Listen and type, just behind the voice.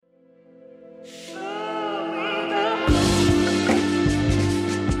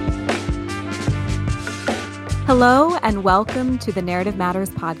Hello, and welcome to the Narrative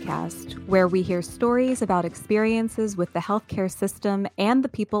Matters podcast, where we hear stories about experiences with the healthcare system and the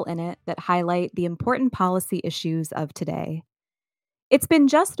people in it that highlight the important policy issues of today. It's been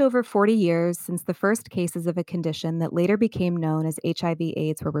just over 40 years since the first cases of a condition that later became known as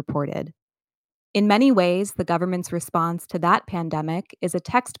HIV/AIDS were reported. In many ways, the government's response to that pandemic is a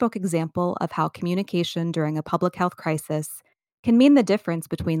textbook example of how communication during a public health crisis can mean the difference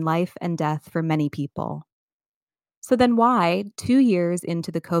between life and death for many people. So then why, 2 years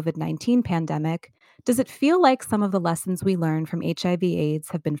into the COVID-19 pandemic, does it feel like some of the lessons we learned from HIV/AIDS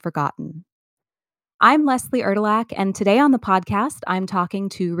have been forgotten? I'm Leslie Erdelak, and today on the podcast, I'm talking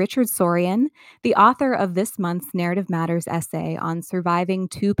to Richard Sorian, the author of this month's Narrative Matters essay on surviving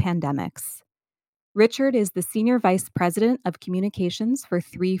two pandemics. Richard is the Senior Vice President of Communications for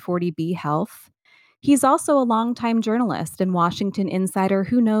 340B Health. He's also a longtime journalist and Washington insider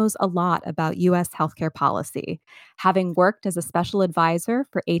who knows a lot about U.S. healthcare policy, having worked as a special advisor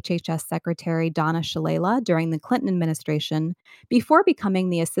for HHS Secretary Donna Shalala during the Clinton administration before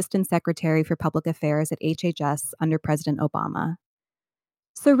becoming the Assistant Secretary for Public Affairs at HHS under President Obama.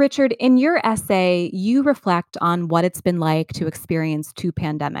 So, Richard, in your essay, you reflect on what it's been like to experience two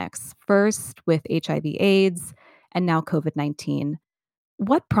pandemics, first with HIV/AIDS and now COVID-19.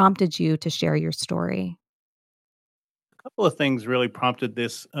 What prompted you to share your story? Couple of things really prompted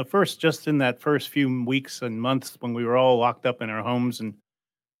this. First, just in that first few weeks and months when we were all locked up in our homes and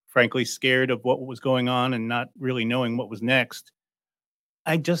frankly scared of what was going on and not really knowing what was next,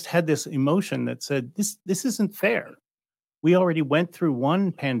 I just had this emotion that said, this isn't fair. We already went through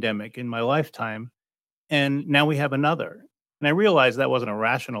one pandemic in my lifetime, and now we have another. And I realized that wasn't a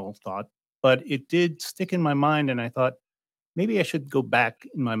rational thought, but it did stick in my mind. And I thought maybe I should go back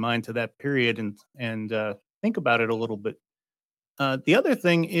in my mind to that period and think about it a little bit. The other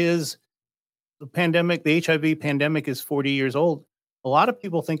thing is the HIV pandemic is 40 years old. A lot of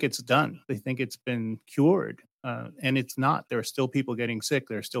people think it's done. They think it's been cured, and it's not. There are still people getting sick.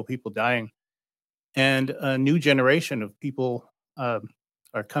 There are still people dying. And a new generation of people are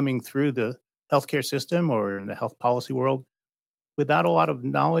coming through the healthcare system or in the health policy world without a lot of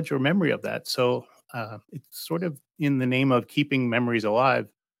knowledge or memory of that. So it's sort of in the name of keeping memories alive.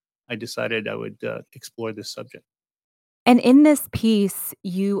 I decided I would explore this subject. And in this piece,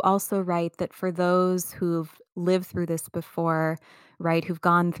 you also write that for those who've lived through this before, right, who've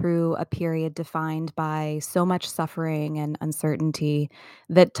gone through a period defined by so much suffering and uncertainty,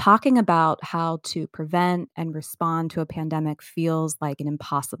 that talking about how to prevent and respond to a pandemic feels like an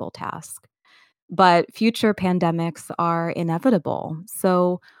impossible task. But future pandemics are inevitable.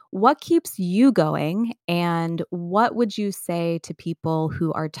 So, what keeps you going? And what would you say to people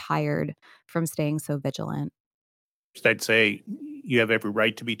who are tired from staying so vigilant? First, I'd say you have every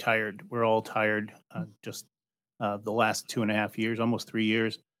right to be tired. We're all tired. Just the last 2.5 years, almost 3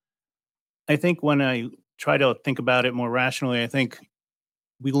 years. I think when I try to think about it more rationally, I think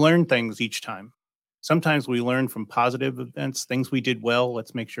we learn things each time. Sometimes we learn from positive events, things we did well.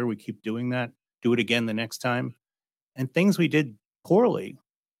 Let's make sure we keep doing that. Do it again the next time. And things we did poorly,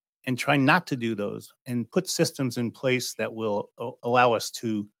 and try not to do those and put systems in place that will allow us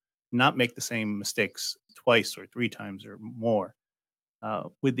to not make the same mistakes twice or three times or more.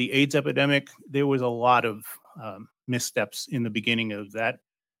 With the AIDS epidemic, there was a lot of missteps in the beginning of that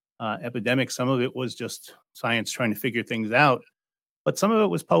epidemic. Some of it was just science trying to figure things out, but some of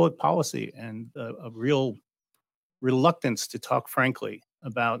it was public policy and a real reluctance to talk frankly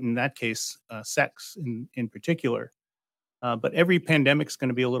about, in that case, sex in particular. But every pandemic is going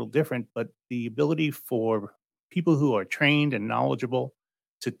to be a little different. But the ability for people who are trained and knowledgeable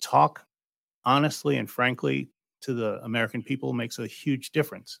to talk honestly and frankly to the American people makes a huge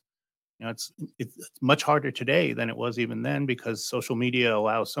difference. You know, it's much harder today than it was even then because social media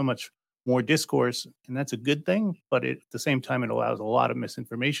allows so much more discourse, and that's a good thing. But at the same time, it allows a lot of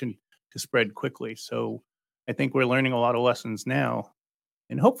misinformation to spread quickly. So I think we're learning a lot of lessons now,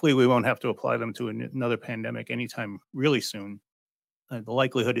 and hopefully, we won't have to apply them to another pandemic anytime really soon. The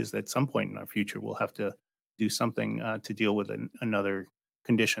likelihood is that at some point in our future, we'll have to do something to deal with another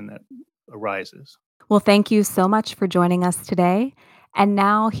condition that arises. Well, thank you so much for joining us today. And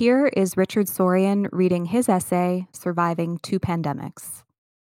now here is Richard Sorian reading his essay, Surviving Two Pandemics.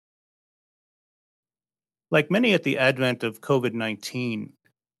 Like many at the advent of COVID-19,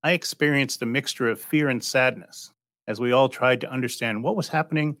 I experienced a mixture of fear and sadness as we all tried to understand what was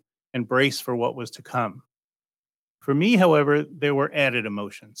happening and brace for what was to come. For me, however, there were added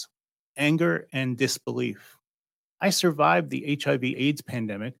emotions: anger and disbelief. I survived the HIV/AIDS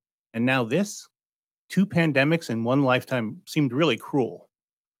pandemic, and now this? Two pandemics in one lifetime seemed really cruel.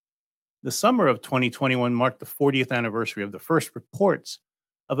 The summer of 2021 marked the 40th anniversary of the first reports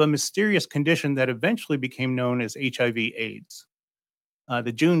of a mysterious condition that eventually became known as HIV/AIDS.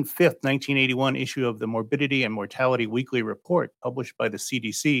 The June 5th, 1981 issue of the Morbidity and Mortality Weekly Report, published by the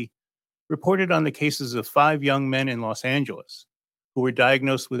CDC, reported on the cases of 5 young men in Los Angeles who were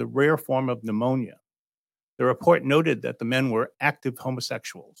diagnosed with a rare form of pneumonia. The report noted that the men were active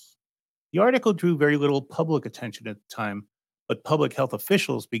homosexuals. The article drew very little public attention at the time, but public health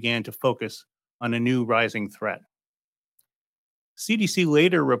officials began to focus on a new rising threat. CDC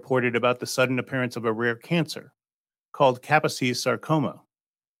later reported about the sudden appearance of a rare cancer called Kaposi's sarcoma,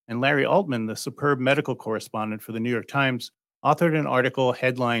 and Larry Altman, the superb medical correspondent for the New York Times, authored an article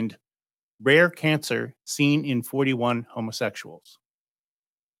headlined "Rare Cancer Seen in 41 Homosexuals."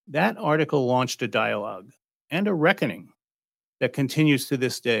 That article launched a dialogue and a reckoning that continues to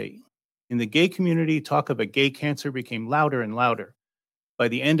this day. In the gay community, talk of a gay cancer became louder and louder. By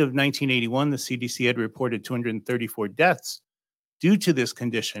the end of 1981, the CDC had reported 234 deaths due to this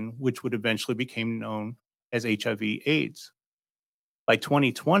condition, which would eventually become known as HIV/AIDS. By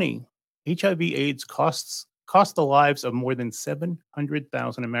 2020, HIV/AIDS cost the lives of more than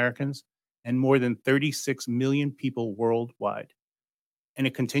 700,000 Americans and more than 36 million people worldwide. And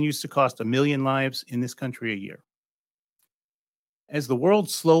it continues to cost 1 million lives in this country a year. As the world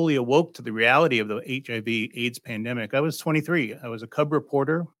slowly awoke to the reality of the HIV/AIDS pandemic, I was 23. I was a cub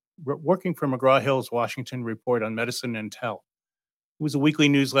reporter working for McGraw-Hill's Washington Report on Medicine and Health. It was a weekly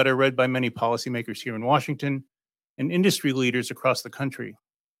newsletter read by many policymakers here in Washington and industry leaders across the country.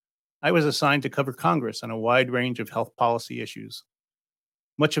 I was assigned to cover Congress on a wide range of health policy issues.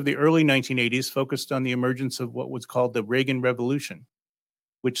 Much of the early 1980s focused on the emergence of what was called the Reagan Revolution,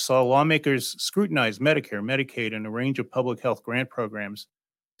 which saw lawmakers scrutinize Medicare, Medicaid, and a range of public health grant programs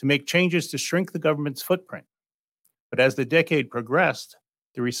to make changes to shrink the government's footprint. But as the decade progressed,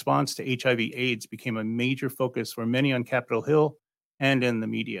 the response to HIV/AIDS became a major focus for many on Capitol Hill and in the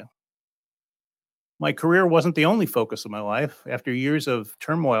media. My career wasn't the only focus of my life. After years of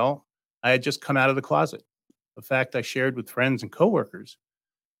turmoil, I had just come out of the closet, a fact I shared with friends and coworkers,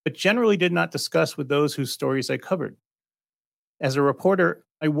 but generally did not discuss with those whose stories I covered. As a reporter,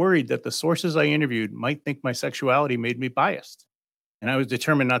 I worried that the sources I interviewed might think my sexuality made me biased, and I was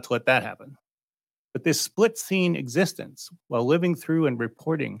determined not to let that happen. But this split-scene existence, while living through and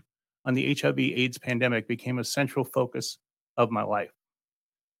reporting on the HIV/AIDS pandemic, became a central focus of my life.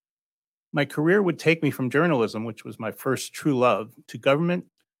 My career would take me from journalism, which was my first true love, to government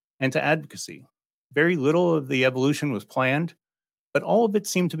and to advocacy. Very little of the evolution was planned, but all of it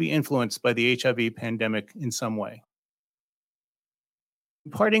seemed to be influenced by the HIV pandemic in some way.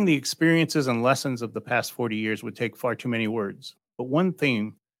 Imparting the experiences and lessons of the past 40 years would take far too many words, but one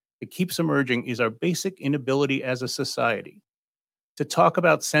theme that keeps emerging is our basic inability as a society to talk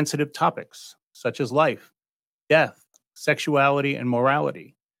about sensitive topics such as life, death, sexuality, and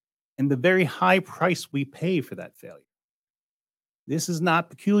morality, and the very high price we pay for that failure. This is not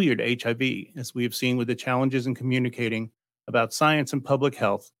peculiar to HIV, as we have seen with the challenges in communicating about science and public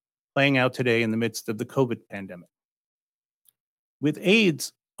health playing out today in the midst of the COVID pandemic. With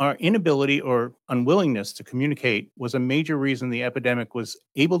AIDS, our inability or unwillingness to communicate was a major reason the epidemic was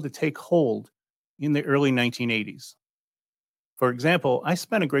able to take hold in the early 1980s. For example, I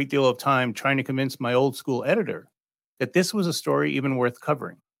spent a great deal of time trying to convince my old school editor that this was a story even worth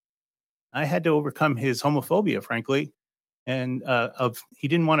covering. I had to overcome his homophobia, frankly, and he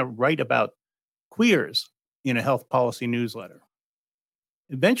didn't want to write about queers in a health policy newsletter.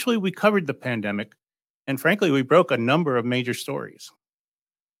 Eventually, we covered the pandemic, and frankly, we broke a number of major stories.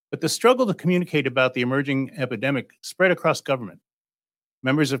 But the struggle to communicate about the emerging epidemic spread across government.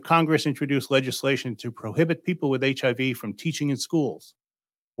 Members of Congress introduced legislation to prohibit people with HIV from teaching in schools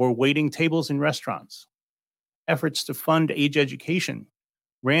or waiting tables in restaurants. Efforts to fund AIDS education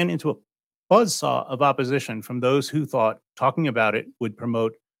ran into a buzzsaw of opposition from those who thought talking about it would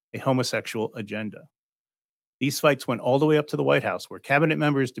promote a homosexual agenda. These fights went all the way up to the White House, where cabinet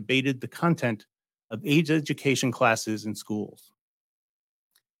members debated the content of AIDS education classes in schools.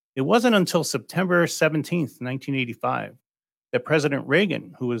 It wasn't until September 17th, 1985, that President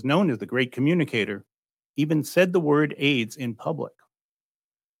Reagan, who was known as the great communicator, even said the word AIDS in public.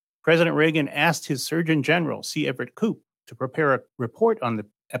 President Reagan asked his Surgeon General, C. Everett Koop, to prepare a report on the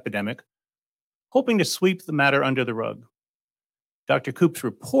epidemic, hoping to sweep the matter under the rug. Dr. Koop's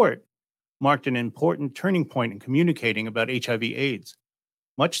report marked an important turning point in communicating about HIV/AIDS.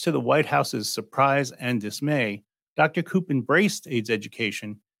 Much to the White House's surprise and dismay, Dr. Koop embraced AIDS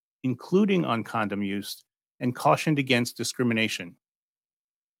education, including on condom use, and cautioned against discrimination.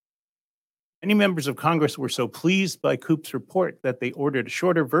 Many members of Congress were so pleased by Koop's report that they ordered a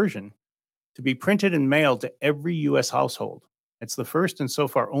shorter version to be printed and mailed to every U.S. household. It's the first and so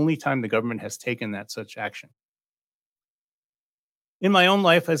far only time the government has taken that such action. In my own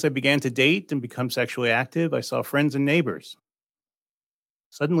life, as I began to date and become sexually active, I saw friends and neighbors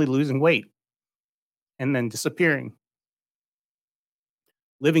suddenly losing weight and then disappearing.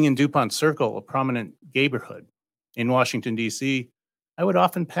 Living in DuPont Circle, a prominent neighborhood in Washington, D.C., I would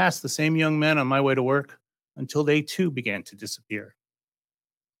often pass the same young men on my way to work until they too began to disappear,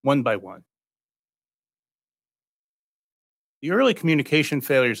 one by one. The early communication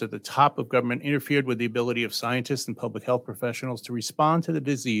failures at the top of government interfered with the ability of scientists and public health professionals to respond to the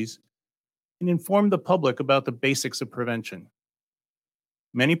disease and inform the public about the basics of prevention.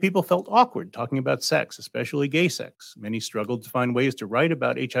 Many people felt awkward talking about sex, especially gay sex. Many struggled to find ways to write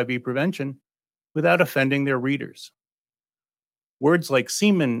about HIV prevention without offending their readers. Words like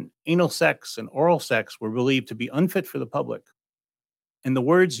semen, anal sex, and oral sex were believed to be unfit for the public, and the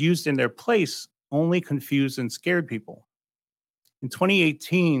words used in their place only confused and scared people. In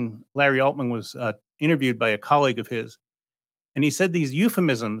 2018, Larry Altman was interviewed by a colleague of his, and he said these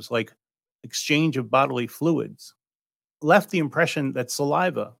euphemisms like exchange of bodily fluids left the impression that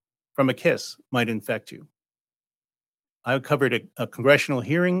saliva from a kiss might infect you. I covered a congressional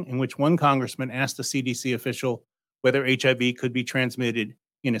hearing in which one congressman asked a CDC official whether HIV could be transmitted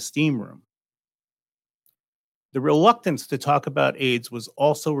in a steam room. The reluctance to talk about AIDS was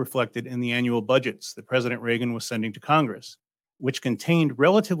also reflected in the annual budgets that President Reagan was sending to Congress, which contained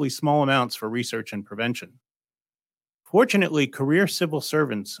relatively small amounts for research and prevention. Fortunately, career civil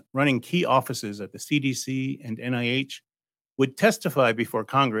servants running key offices at the CDC and NIH would testify before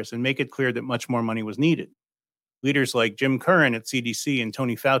Congress and make it clear that much more money was needed. Leaders like Jim Curran at CDC and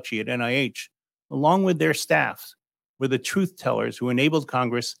Tony Fauci at NIH, along with their staffs, were the truth tellers who enabled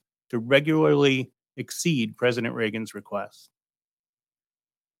Congress to regularly exceed President Reagan's requests.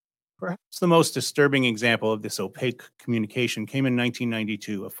 Perhaps the most disturbing example of this opaque communication came in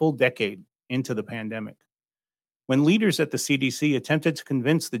 1992, a full decade into the pandemic, when leaders at the CDC attempted to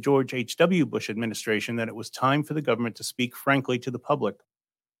convince the George H.W. Bush administration that it was time for the government to speak frankly to the public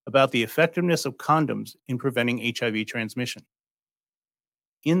about the effectiveness of condoms in preventing HIV transmission.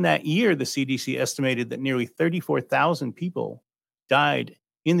 In that year, the CDC estimated that nearly 34,000 people died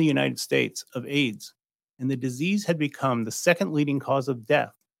in the United States of AIDS, and the disease had become the second leading cause of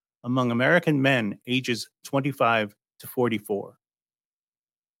death among American men ages 25 to 44.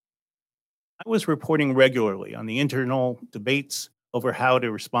 I was reporting regularly on the internal debates over how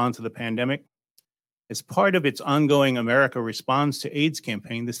to respond to the pandemic. As part of its ongoing America Responds to AIDS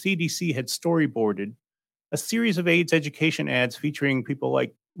campaign, the CDC had storyboarded a series of AIDS education ads featuring people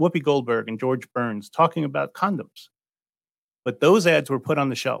like Whoopi Goldberg and George Burns talking about condoms. But those ads were put on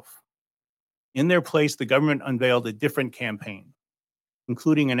the shelf. In their place, the government unveiled a different campaign,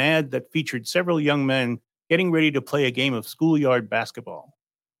 including an ad that featured several young men getting ready to play a game of schoolyard basketball.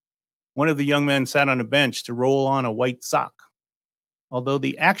 One of the young men sat on a bench to roll on a white sock. Although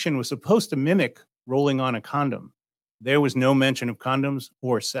the action was supposed to mimic rolling on a condom, there was no mention of condoms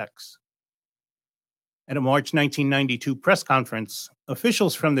or sex. At a March 1992 press conference,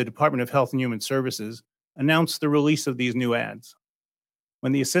 officials from the Department of Health and Human Services announced the release of these new ads.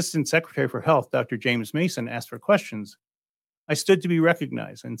 When the Assistant Secretary for Health, Dr. James Mason, asked for questions, I stood to be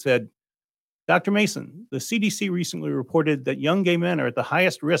recognized and said, Dr. Mason, the CDC recently reported that young gay men are at the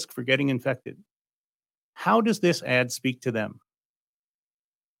highest risk for getting infected. How does this ad speak to them?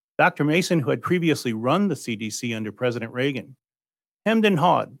 Dr. Mason, who had previously run the CDC under President Reagan, hemmed and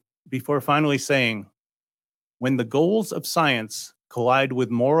hawed before finally saying, when the goals of science collide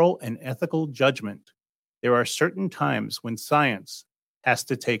with moral and ethical judgment, there are certain times when science has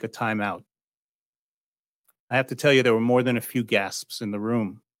to take a time out. I have to tell you, there were more than a few gasps in the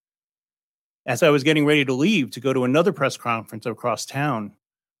room. As I was getting ready to leave to go to another press conference across town,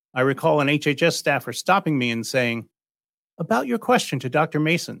 I recall an HHS staffer stopping me and saying, about your question to Dr.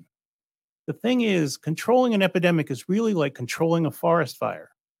 Mason, the thing is, controlling an epidemic is really like controlling a forest fire.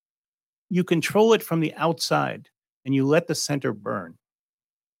 You control it from the outside, and you let the center burn.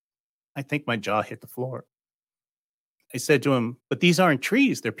 I think my jaw hit the floor. I said to him, but these aren't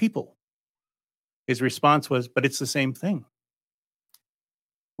trees, they're people. His response was, but it's the same thing.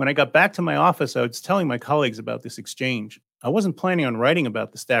 When I got back to my office, I was telling my colleagues about this exchange. I wasn't planning on writing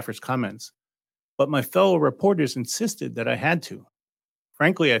about the staffer's comments, but my fellow reporters insisted that I had to.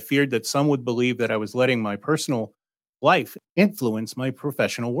 Frankly, I feared that some would believe that I was letting my personal life influence my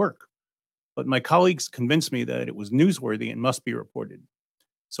professional work. But my colleagues convinced me that it was newsworthy and must be reported.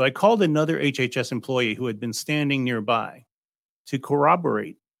 So I called another HHS employee who had been standing nearby to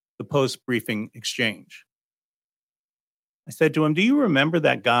corroborate the post-briefing exchange. I said to him, do you remember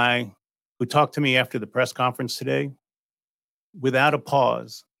that guy who talked to me after the press conference today. Without a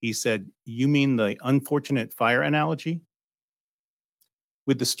pause, he said, "You mean the unfortunate fire analogy?"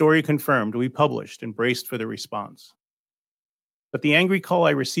 With the story confirmed, we published and braced for the response. But the angry call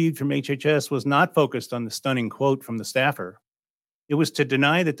I received from HHS was not focused on the stunning quote from the staffer. It was to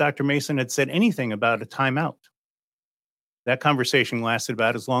deny that Dr. Mason had said anything about a timeout. That conversation lasted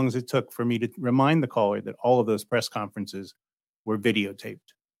about as long as it took for me to remind the caller that all of those press conferences were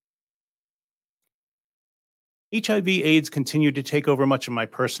videotaped. HIV/AIDS continued to take over much of my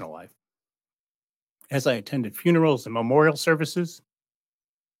personal life. As I attended funerals and memorial services,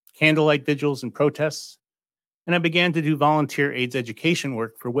 candlelight vigils and protests, and I began to do volunteer AIDS education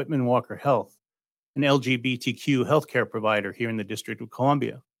work for Whitman Walker Health, an LGBTQ healthcare provider here in the District of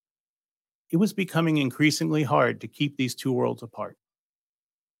Columbia. It was becoming increasingly hard to keep these two worlds apart.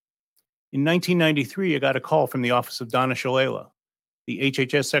 In 1993, I got a call from the office of Donna Shalala, the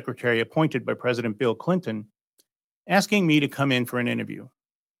HHS secretary appointed by President Bill Clinton, asking me to come in for an interview.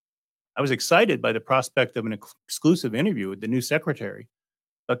 I was excited by the prospect of an exclusive interview with the new secretary,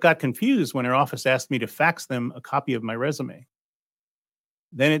 but got confused when her office asked me to fax them a copy of my resume.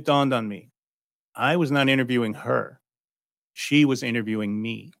 Then it dawned on me. I was not interviewing her. She was interviewing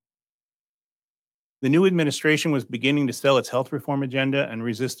me. The new administration was beginning to sell its health reform agenda, and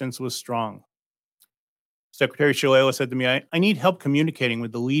resistance was strong. Secretary Shalala said to me, I need help communicating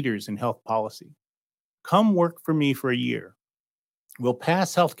with the leaders in health policy. Come work for me for a year. We'll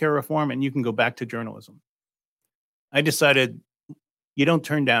pass healthcare reform and you can go back to journalism. I decided you don't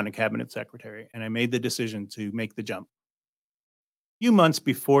turn down a cabinet secretary, and I made the decision to make the jump. A few months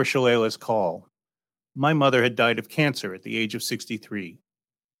before Shalala's call, my mother had died of cancer at the age of 63.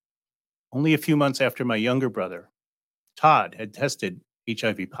 Only a few months after my younger brother, Todd, had tested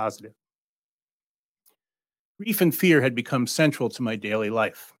HIV positive. Grief and fear had become central to my daily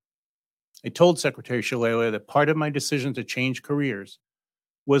life. I told Secretary Shalala that part of my decision to change careers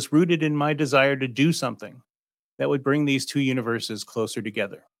was rooted in my desire to do something that would bring these two universes closer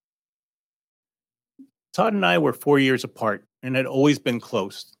together. Todd and I were 4 years apart and had always been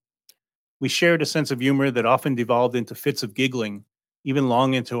close. We shared a sense of humor that often devolved into fits of giggling, even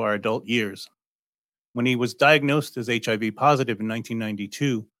long into our adult years. When he was diagnosed as HIV positive in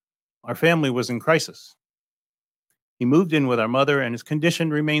 1992, our family was in crisis. He moved in with our mother, and his condition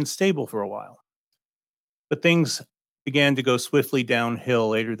remained stable for a while. But things began to go swiftly downhill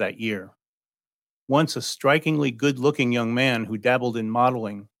later that year. Once a strikingly good-looking young man who dabbled in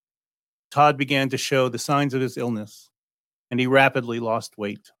modeling, Todd began to show the signs of his illness, and he rapidly lost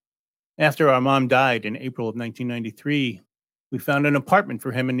weight. After our mom died in April of 1993, we found an apartment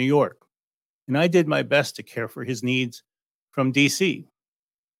for him in New York, and I did my best to care for his needs from DC.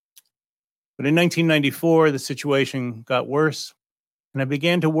 But in 1994, the situation got worse, and I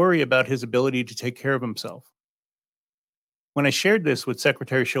began to worry about his ability to take care of himself. When I shared this with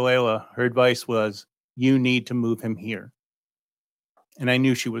Secretary Shalala, her advice was, you need to move him here. And I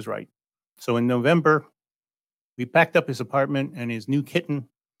knew she was right. So in November, we packed up his apartment and his new kitten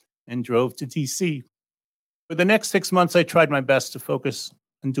and drove to DC. For the next 6 months, I tried my best to focus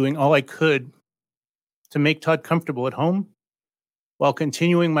on doing all I could to make Todd comfortable at home while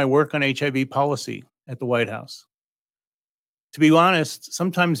continuing my work on HIV policy at the White House. To be honest,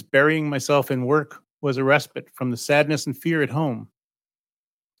 sometimes burying myself in work was a respite from the sadness and fear at home.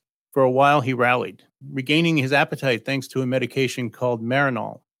 For a while, he rallied, regaining his appetite thanks to a medication called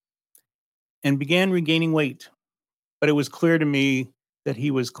Marinol, and began regaining weight. But it was clear to me that he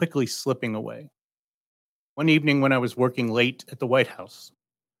was quickly slipping away. One evening when I was working late at the White House,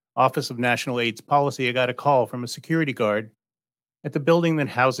 Office of National AIDS Policy, I got a call from a security guard at the building that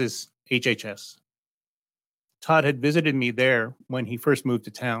houses HHS. Todd had visited me there when he first moved to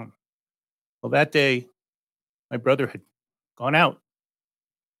town. Well, that day, my brother had gone out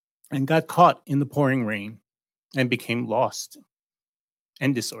and got caught in the pouring rain and became lost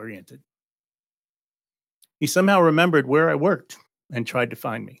and disoriented. He somehow remembered where I worked and tried to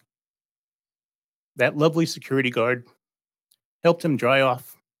find me. That lovely security guard helped him dry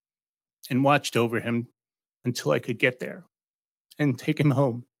off and watched over him until I could get there and take him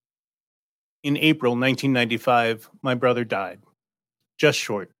home. In April 1995, my brother died, just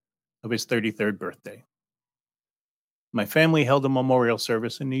short of his 33rd birthday. My family held a memorial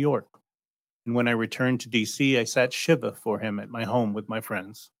service in New York, and when I returned to DC, I sat Shiva for him at my home with my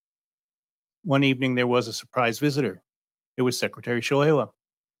friends. One evening, there was a surprise visitor. It was Secretary Shalala.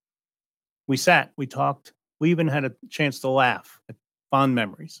 We sat, we talked, we even had a chance to laugh at fond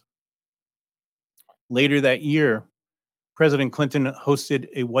memories. Later that year, President Clinton hosted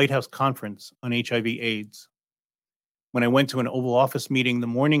a White House conference on HIV/AIDS. When I went to an Oval Office meeting the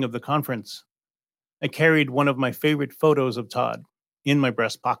morning of the conference, I carried one of my favorite photos of Todd in my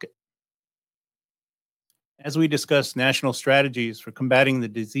breast pocket. As we discussed national strategies for combating the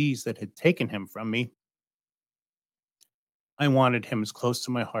disease that had taken him from me, I wanted him as close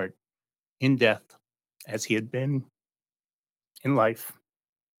to my heart in death as he had been in life.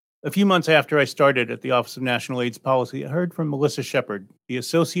 A few months after I started at the Office of National AIDS Policy, I heard from Melissa Shepard, the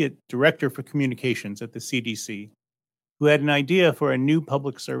Associate Director for Communications at the CDC, who had an idea for a new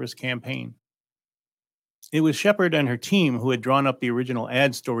public service campaign. It was Shepard and her team who had drawn up the original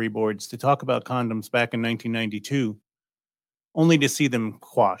ad storyboards to talk about condoms back in 1992, only to see them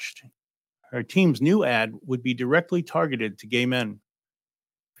quashed. Her team's new ad would be directly targeted to gay men,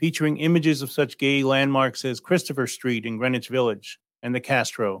 featuring images of such gay landmarks as Christopher Street in Greenwich Village and the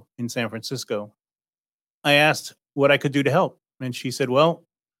Castro in San Francisco. I asked what I could do to help, and she said, well,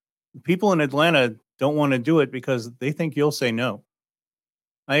 people in Atlanta don't want to do it because they think you'll say no.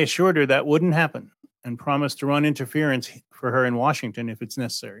 I assured her that wouldn't happen and promised to run interference for her in Washington if it's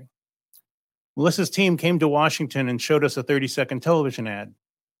necessary. Melissa's team came to Washington and showed us a 30-second television ad.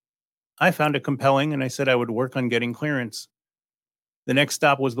 I found it compelling, and I said I would work on getting clearance. The next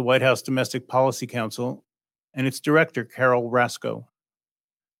stop was the White House Domestic Policy Council and its director, Carol Rasko.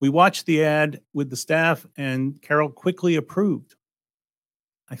 We watched the ad with the staff, and Carol quickly approved.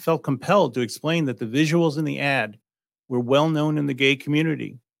 I felt compelled to explain that the visuals in the ad were well known in the gay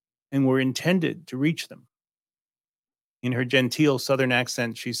community and were intended to reach them. In her genteel Southern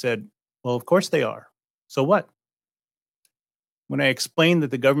accent, she said, well, of course they are. So what? When I explained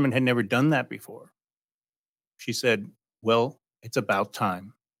that the government had never done that before, she said, well, it's about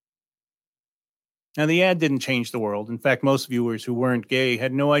time. Now, the ad didn't change the world. In fact, most viewers who weren't gay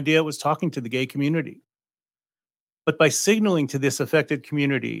had no idea it was talking to the gay community. But by signaling to this affected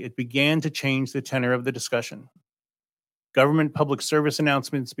community, it began to change the tenor of the discussion. Government public service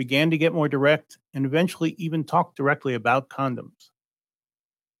announcements began to get more direct and eventually even talk directly about condoms.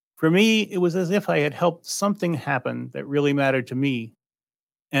 For me, it was as if I had helped something happen that really mattered to me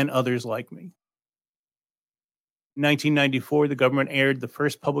and others like me. In 1994, the government aired the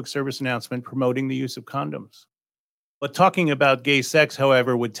first public service announcement promoting the use of condoms. But talking about gay sex,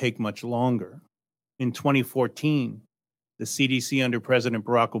 however, would take much longer. In 2014, the CDC under President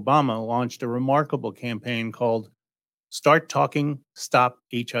Barack Obama launched a remarkable campaign called Start Talking, Stop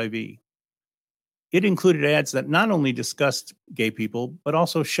HIV. It included ads that not only discussed gay people, but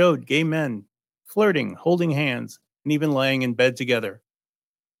also showed gay men flirting, holding hands, and even laying in bed together.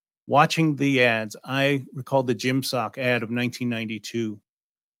 Watching the ads, I recalled the Gym Sock ad of 1992.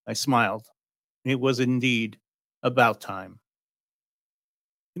 I smiled. It was indeed about time.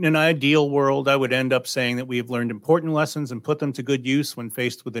 In an ideal world, I would end up saying that we have learned important lessons and put them to good use when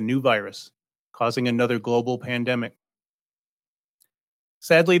faced with a new virus, causing another global pandemic.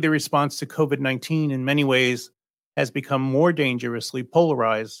 Sadly, the response to COVID-19 in many ways has become more dangerously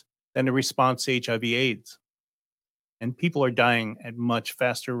polarized than the response to HIV/AIDS. And people are dying at much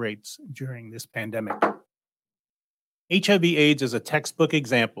faster rates during this pandemic. HIV/AIDS is a textbook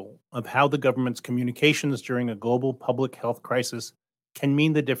example of how the government's communications during a global public health crisis can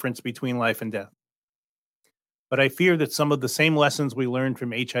mean the difference between life and death. But I fear that some of the same lessons we learned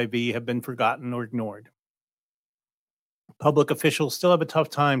from HIV have been forgotten or ignored. Public officials still have a tough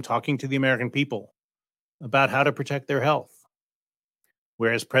time talking to the American people about how to protect their health.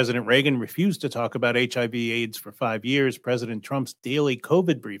 Whereas President Reagan refused to talk about HIV/AIDS for 5 years, President Trump's daily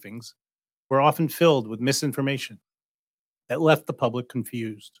COVID briefings were often filled with misinformation that left the public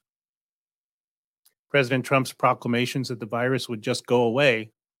confused. President Trump's proclamations that the virus would just go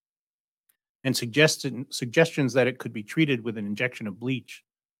away and suggestions that it could be treated with an injection of bleach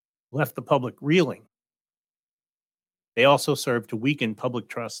left the public reeling. They also served to weaken public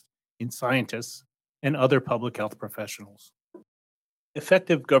trust in scientists and other public health professionals.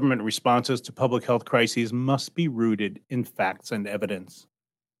 Effective government responses to public health crises must be rooted in facts and evidence.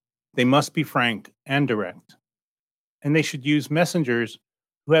 They must be frank and direct, and they should use messengers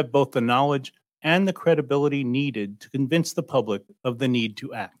who have both the knowledge and the credibility needed to convince the public of the need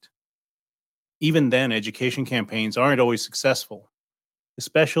to act. Even then, education campaigns aren't always successful,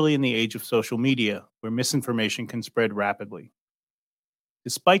 especially in the age of social media, where misinformation can spread rapidly.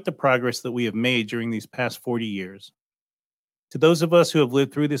 Despite the progress that we have made during these past 40 years, to those of us who have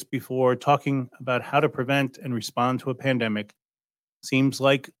lived through this before, talking about how to prevent and respond to a pandemic seems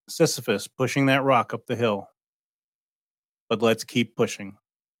like Sisyphus pushing that rock up the hill. But let's keep pushing.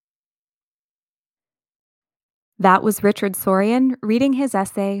 That was Richard Sorian reading his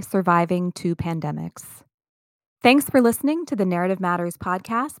essay, Surviving Two Pandemics. Thanks for listening to the Narrative Matters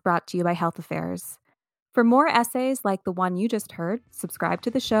podcast brought to you by Health Affairs. For more essays like the one you just heard, subscribe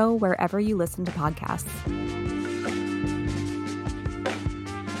to the show wherever you listen to podcasts.